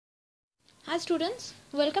Hi students,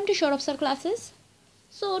 welcome to Short of Sir classes.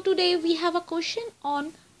 So today we have a question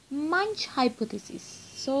on Munch hypothesis.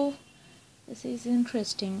 So this is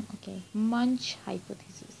interesting. Okay, Munch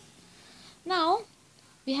hypothesis. Now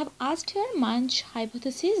we have asked here Munch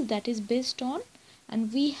hypothesis that is based on,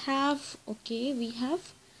 and we have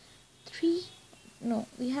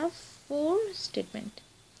four statement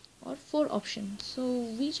or four options. So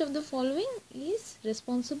which of the following is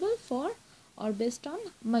responsible for or based on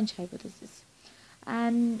Munch hypothesis?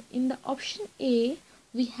 And in the option A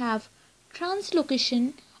we have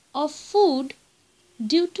translocation of food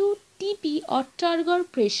due to TP or turgor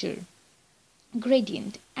pressure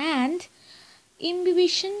gradient and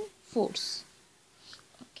imbibition force.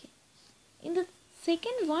 Okay. In the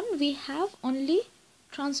second one we have only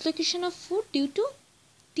translocation of food due to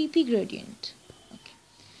TP gradient. Okay.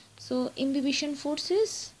 So imbibition force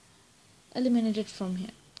is eliminated from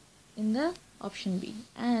here in the option B.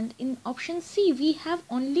 And in option C we have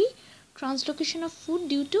only translocation of food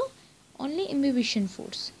due to only imbibition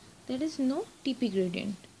force. There is no TP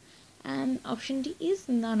gradient. And option D is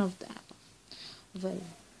none of the above. Well,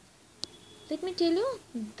 let me tell you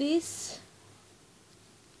this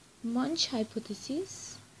Munch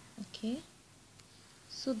hypothesis. Okay.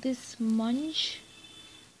 So this Munch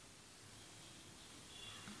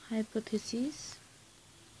hypothesis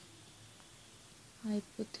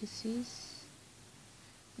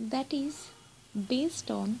that is based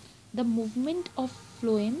on the movement of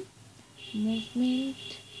phloem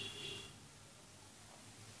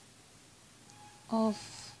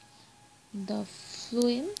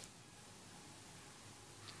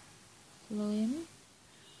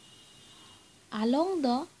along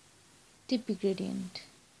the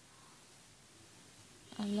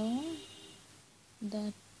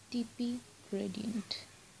TP gradient,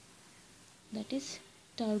 that is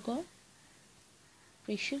turgor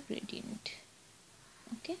pressure gradient.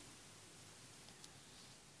 Okay,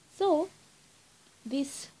 so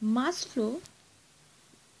this mass flow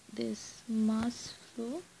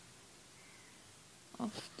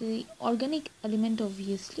of the organic element,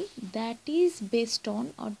 obviously, that is based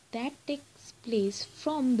on, or that takes place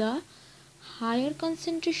from the higher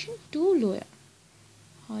concentration to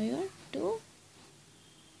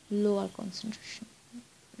lower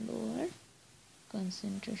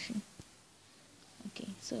concentration. Okay,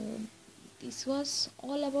 so this was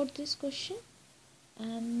all about this question,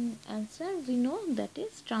 and answer we know, that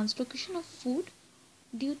is translocation of food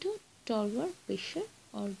due to turgor pressure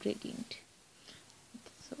or gradient.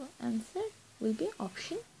 Okay, so answer will be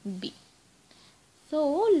option B.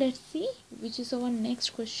 So let's see which is our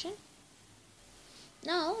next question.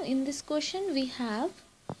 Now in this question we have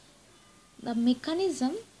the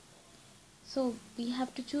mechanism. So we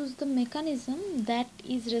have to choose the mechanism that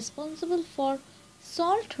is responsible for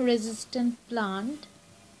salt resistant plant,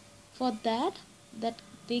 for that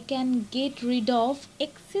they can get rid of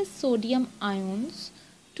excess sodium ions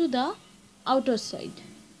to the outer side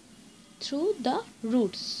through the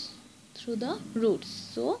roots.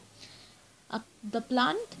 So the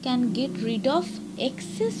plant can get rid of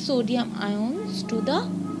excess sodium ions to the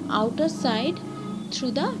outer side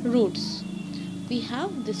through the roots. We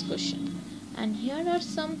have this question, and here are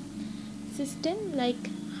some system like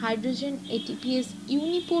hydrogen ATPase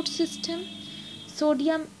uniport system,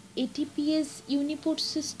 sodium ATPase uniport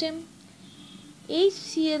system,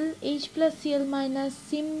 HCl H plus Cl minus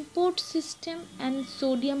symport system, and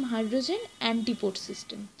sodium hydrogen antiport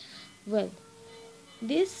system. Well,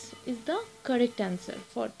 this is the correct answer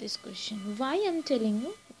for this question. Why I am telling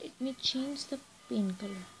you? Let me change the pen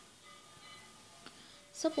color.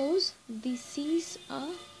 Suppose this is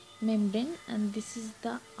a membrane and this is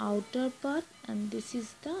the outer part and this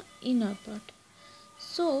is the inner part.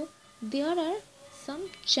 So there are some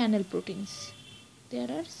channel proteins.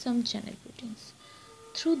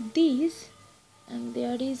 Through these, and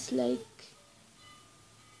there is like,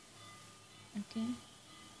 okay,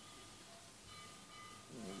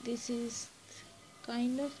 this is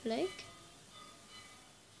kind of like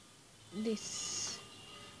this.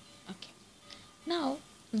 Okay, now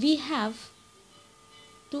we have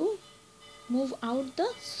to move out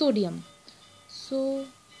the sodium. So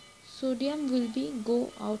sodium will be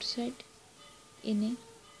go outside Na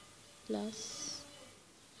plus,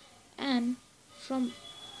 and from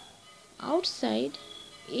outside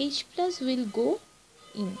H plus will go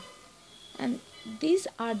in, and these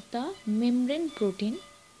are the membrane protein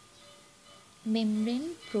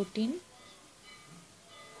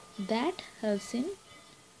that helps in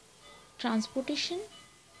transportation,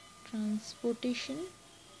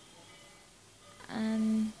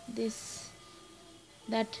 and this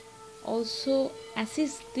that also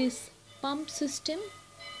assists this pump system,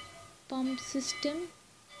 pump system,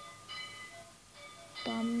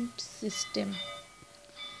 pump system.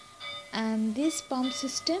 And this pump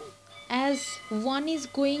system, as one is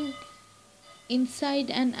going inside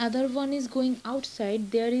and other one is going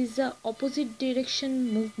outside, there is a opposite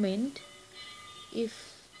direction movement.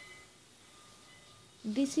 If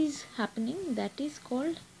this is happening, that is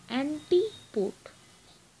called antiport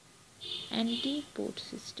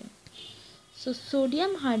system. So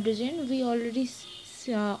sodium hydrogen, we already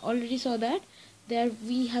saw that there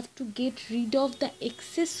we have to get rid of the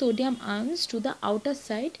excess sodium ions to the outer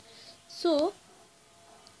side. So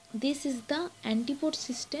this is the antiport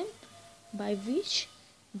system by which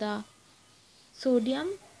the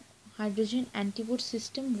sodium hydrogen antiport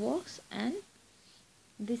system works, and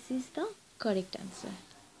this is the correct answer.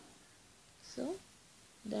 So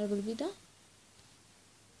there will be the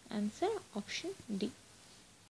answer option D.